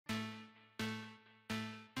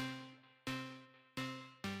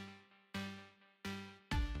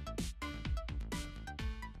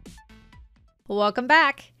Welcome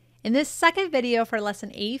back. In this second video for lesson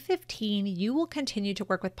A-15, you will continue to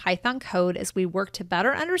work with Python code as we work to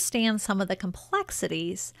better understand some of the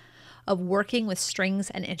complexities of working with strings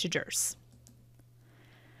and integers.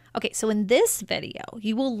 Okay, so in this video,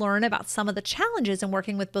 you will learn about some of the challenges in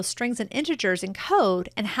working with both strings and integers in code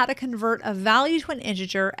and how to convert a value to an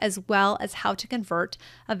integer as well as how to convert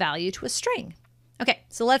a value to a string. Okay,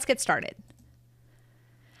 so let's get started.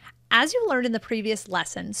 As you learned in the previous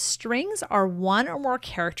lesson, strings are one or more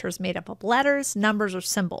characters made up of letters, numbers, or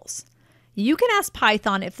symbols. You can ask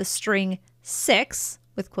Python if the string 6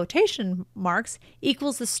 with quotation marks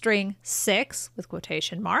equals the string 6 with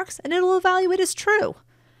quotation marks, and it will evaluate as true.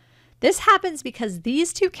 This happens because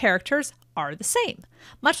these two characters are the same,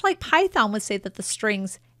 much like Python would say that the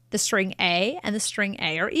string A and the string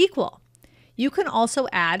A are equal. You can also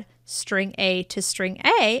add string A to string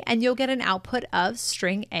A and you'll get an output of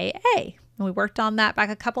string AA. And we worked on that back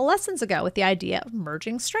a couple lessons ago with the idea of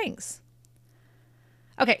merging strings.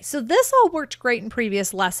 Okay, so this all worked great in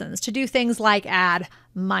previous lessons to do things like add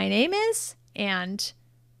my name is and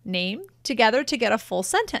name together to get a full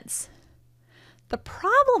sentence. The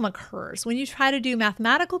problem occurs when you try to do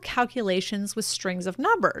mathematical calculations with strings of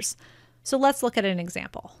numbers. So let's look at an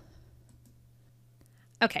example.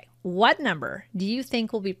 Okay, what number do you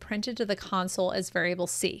think will be printed to the console as variable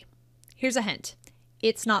C? Here's a hint.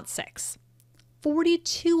 It's not 6.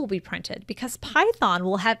 42 will be printed because Python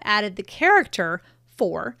will have added the character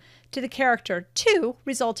 4 to the character 2,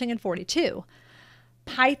 resulting in 42.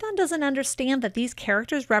 Python doesn't understand that these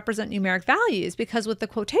characters represent numeric values because with the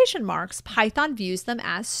quotation marks, Python views them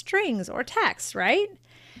as strings or text, right?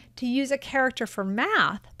 To use a character for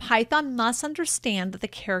math, Python must understand that the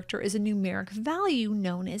character is a numeric value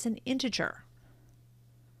known as an integer.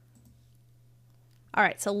 All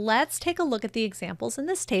right, so let's take a look at the examples in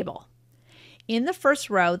this table. In the first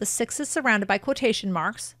row, the 6 is surrounded by quotation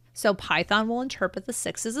marks, so Python will interpret the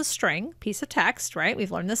 6 as a string, piece of text, right?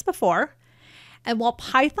 We've learned this before. And while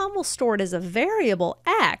Python will store it as a variable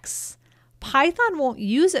x, Python won't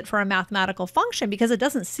use it for a mathematical function because it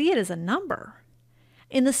doesn't see it as a number.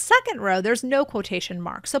 In the second row, there's no quotation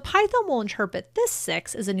mark, so Python will interpret this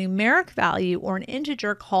 6 as a numeric value or an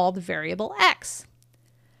integer called variable x.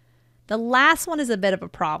 The last one is a bit of a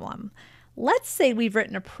problem. Let's say we've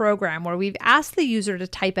written a program where we've asked the user to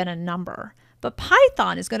type in a number, but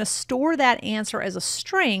Python is going to store that answer as a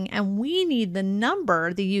string, and we need the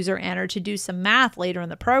number the user entered to do some math later in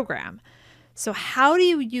the program. So how do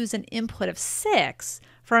you use an input of 6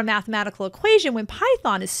 for a mathematical equation when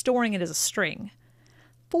Python is storing it as a string?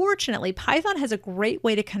 Fortunately, Python has a great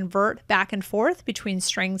way to convert back and forth between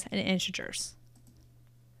strings and integers.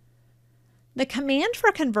 The command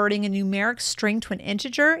for converting a numeric string to an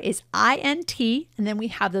integer is int, and then we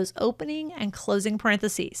have those opening and closing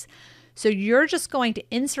parentheses. So you're just going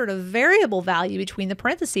to insert a variable value between the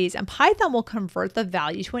parentheses, and Python will convert the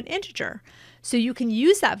value to an integer. So you can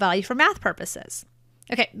use that value for math purposes.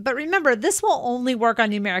 Okay, but remember, this will only work on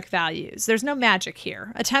numeric values. There's no magic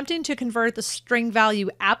here. Attempting to convert the string value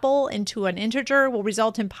apple into an integer will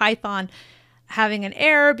result in Python having an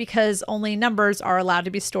error because only numbers are allowed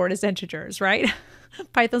to be stored as integers, right?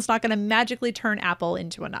 Python's not going to magically turn apple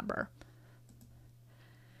into a number.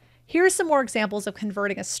 Here are some more examples of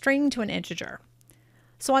converting a string to an integer.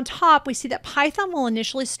 So on top, we see that Python will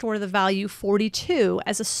initially store the value 42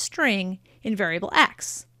 as a string in variable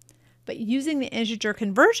x. But using the integer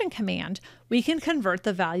conversion command, we can convert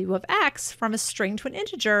the value of x from a string to an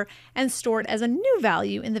integer and store it as a new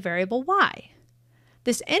value in the variable y.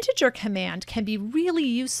 This integer command can be really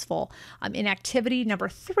useful in activity number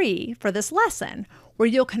 3 for this lesson, where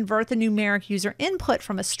you'll convert the numeric user input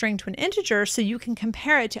from a string to an integer so you can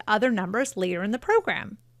compare it to other numbers later in the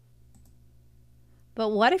program. But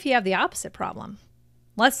what if you have the opposite problem?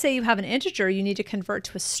 Let's say you have an integer you need to convert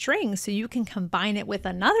to a string so you can combine it with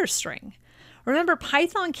another string. Remember,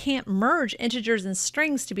 Python can't merge integers and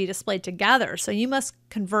strings to be displayed together, so you must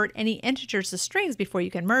convert any integers to strings before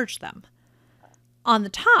you can merge them. On the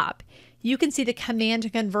top, you can see the command to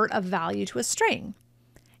convert a value to a string.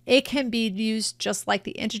 It can be used just like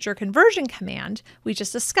the integer conversion command we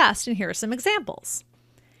just discussed, and here are some examples.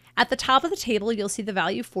 At the top of the table, you'll see the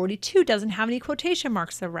value 42 doesn't have any quotation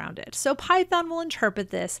marks around it, so Python will interpret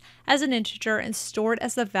this as an integer and store it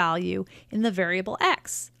as the value in the variable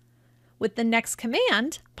x. With the next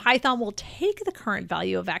command, Python will take the current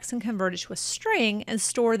value of x and convert it to a string and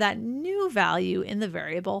store that new value in the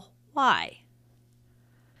variable y.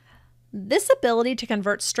 This ability to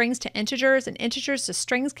convert strings to integers and integers to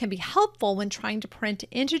strings can be helpful when trying to print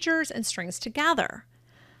integers and strings together.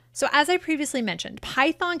 So as I previously mentioned,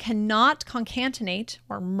 Python cannot concatenate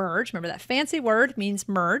or merge, remember that fancy word means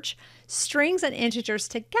merge, strings and integers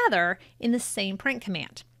together in the same print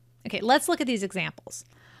command. Okay, let's look at these examples.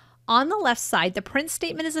 On the left side, the print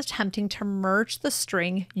statement is attempting to merge the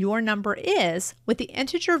string your number is with the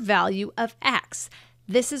integer value of x.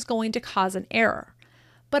 This is going to cause an error.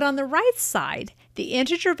 But on the right side, the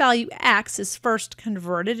integer value x is first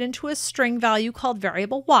converted into a string value called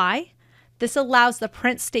variable y. This allows the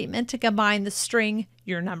print statement to combine the string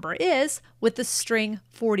your number is with the string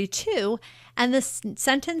 42, and the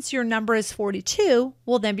sentence your number is 42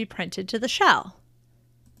 will then be printed to the shell.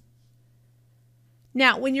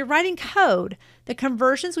 Now, when you're writing code, the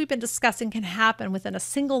conversions we've been discussing can happen within a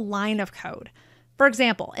single line of code. For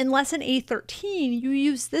example, in lesson A-13, you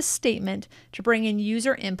use this statement to bring in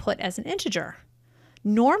user input as an integer.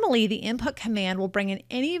 Normally, the input command will bring in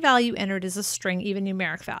any value entered as a string, even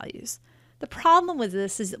numeric values. The problem with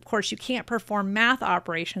this is, of course, you can't perform math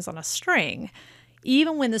operations on a string,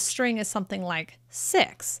 even when the string is something like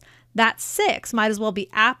 6. That 6 might as well be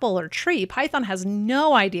apple or tree. Python has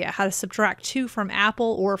no idea how to subtract 2 from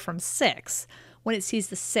apple or from 6 when it sees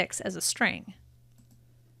the 6 as a string.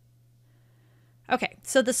 Okay,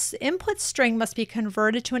 so the input string must be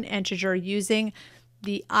converted to an integer using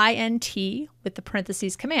the int with the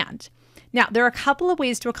parentheses command. Now, there are a couple of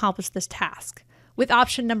ways to accomplish this task. With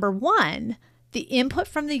option number 1, the input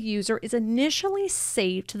from the user is initially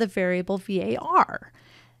saved to the variable var.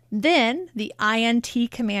 Then the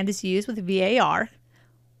int command is used with var.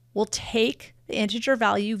 We'll take the integer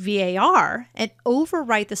value var and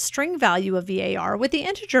overwrite the string value of var with the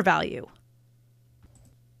integer value.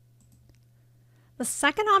 The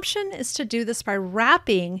second option is to do this by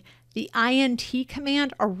wrapping the int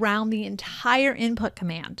command around the entire input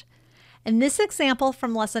command. In this example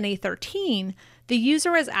from lesson A-13, the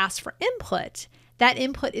user is asked for input. That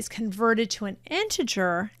input is converted to an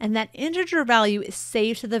integer, and that integer value is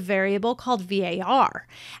saved to the variable called var.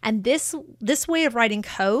 And this way of writing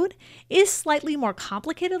code is slightly more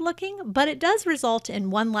complicated looking, but it does result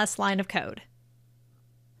in one less line of code.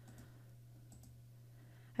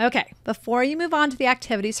 Okay, before you move on to the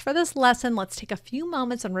activities for this lesson, let's take a few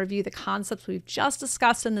moments and review the concepts we've just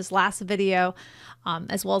discussed in this last video,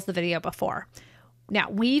 as well as the video before. Now,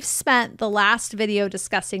 we've spent the last video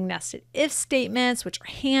discussing nested if statements, which are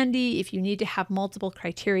handy if you need to have multiple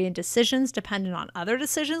criterion decisions dependent on other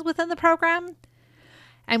decisions within the program.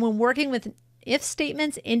 And when working with if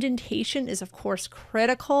statements, indentation is of course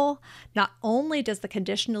critical. Not only does the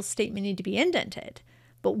conditional statement need to be indented,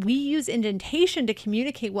 but we use indentation to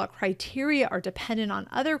communicate what criteria are dependent on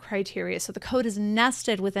other criteria, so the code is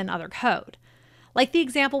nested within other code. Like the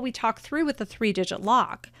example we talked through with the 3-digit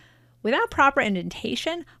lock. Without proper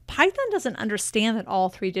indentation, Python doesn't understand that all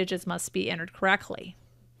 3 digits must be entered correctly.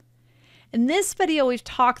 In this video, we've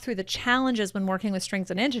talked through the challenges when working with strings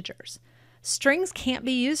and integers. Strings can't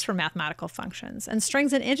be used for mathematical functions, and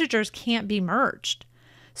strings and integers can't be merged.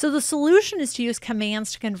 So the solution is to use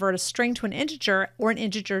commands to convert a string to an integer or an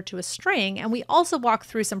integer to a string, and we also walk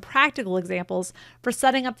through some practical examples for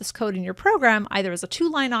setting up this code in your program, either as a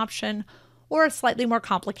 2-line option or a slightly more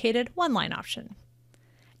complicated 1-line option.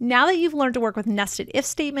 Now that you've learned to work with nested if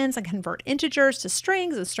statements and convert integers to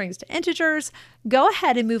strings and strings to integers, go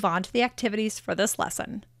ahead and move on to the activities for this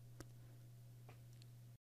lesson.